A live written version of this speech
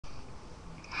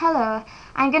Hello,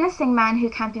 I'm going to sing Man Who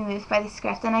Can't Be Moved by the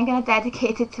Script, and I'm going to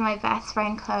dedicate it to my best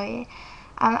friend Chloe.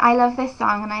 I love this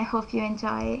song and I hope you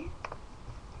enjoy.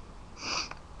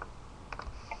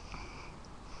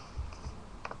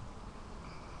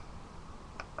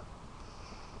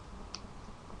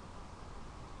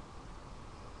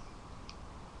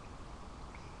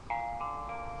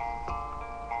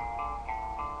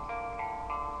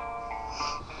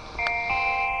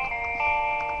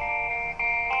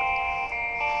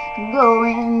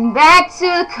 Going back to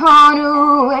the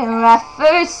corner where I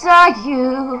first saw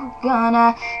you.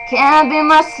 Gonna camp in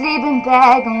my sleeping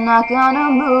bag, I'm not gonna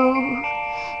move.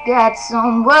 Got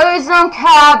some words on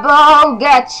cardboard,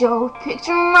 got your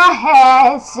picture in my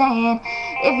head, saying,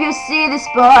 if you see this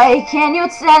boy, can you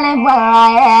tell him where I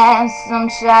am? Some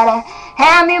try to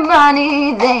hand me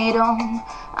money, they don't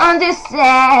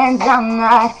understand. I'm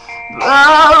not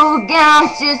broke, I'm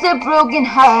just a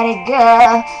broken-hearted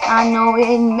girl. I know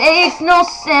it makes no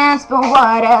sense, but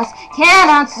what else can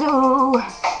I do?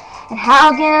 And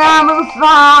how can I move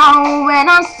on when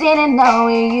I'm sitting there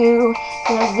with you?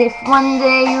 'Cause if one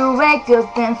day you wake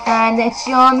up and find that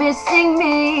you're missing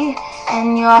me,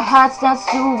 and your heart starts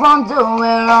to wonder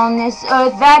where on this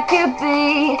earth that could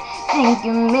be,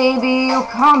 thinking maybe you'll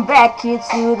come back here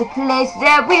to the place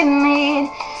that we meet,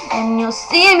 and you'll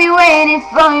see me waiting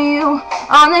for you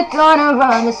on the corner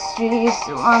of the street.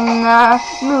 So I'm not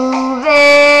moving,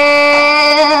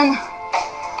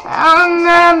 I'm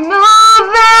not moving.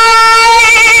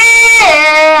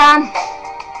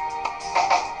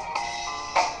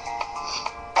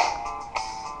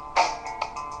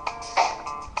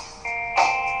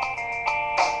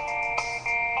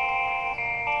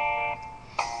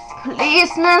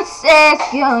 Policeman says,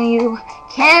 girl, you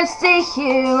can't stay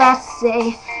here. I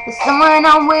say, there's someone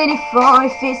I'm waiting for.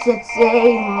 If it's a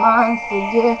day, a month, a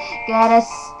year, gotta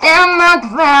stand my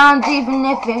ground even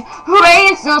if it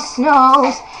rains or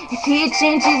snows. If he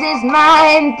changes his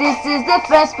mind, this is the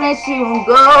first place he will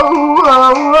go.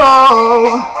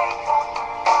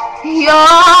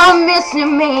 You're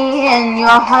missing me, and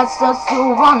your heart starts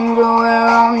to wonder where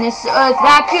on this earth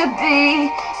I could be,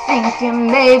 thinking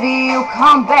maybe you'll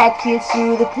come back here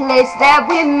to the place that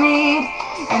we meet,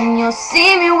 and you'll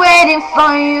see me waiting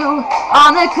for you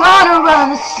on the corner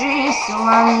of the street. So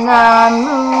I'm not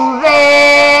moving,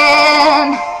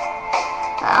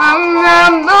 I'm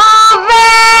not moving,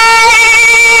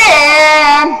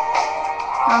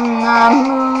 I'm not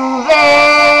moving,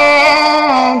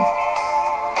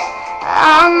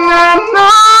 I'm not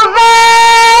moving.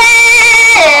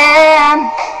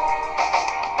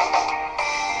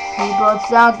 People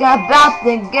talk about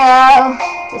the girl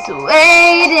that's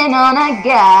waiting on a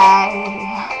guy.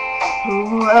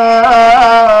 Whoa.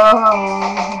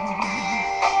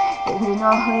 There's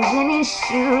no holes in his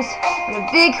shoes, but a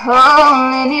big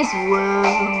hole in his world.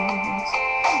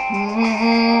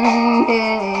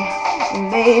 Yeah. And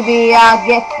maybe I'll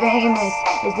get famous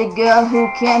as the girl who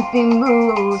can't be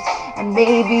moved. And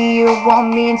maybe you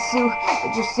want me to,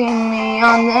 but you see me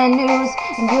on the news,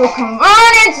 and you'll come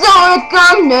running to the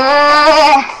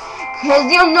corner, 'cause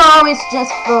you know it's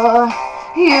just for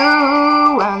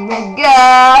you. I'm the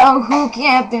girl who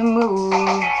can't be moved,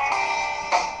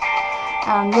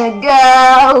 I'm the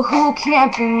girl who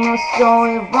can't be moved. So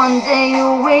if one day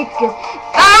you wake up,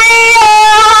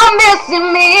 I'm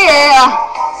missing me,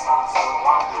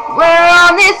 where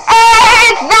on this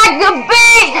earth that could be,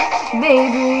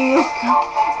 baby, you come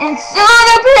into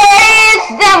the place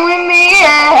that we meet.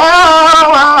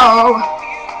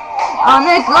 On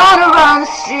the corner on the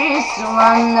street. So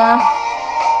I'm not,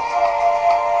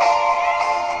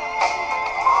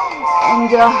 and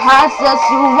your heart starts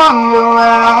to wonder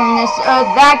where on this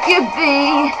earth that could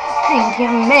be,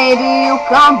 thinking maybe you'll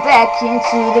come back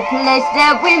into the place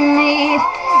that we meet,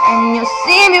 and you'll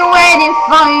see me waiting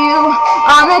for you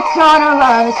on the corner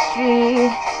of the street.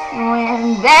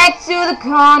 Went back to the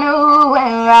corner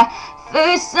where I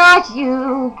first saw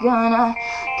you. Gonna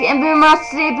camp in my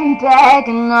sleeping bag,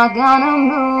 and not gonna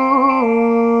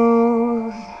move.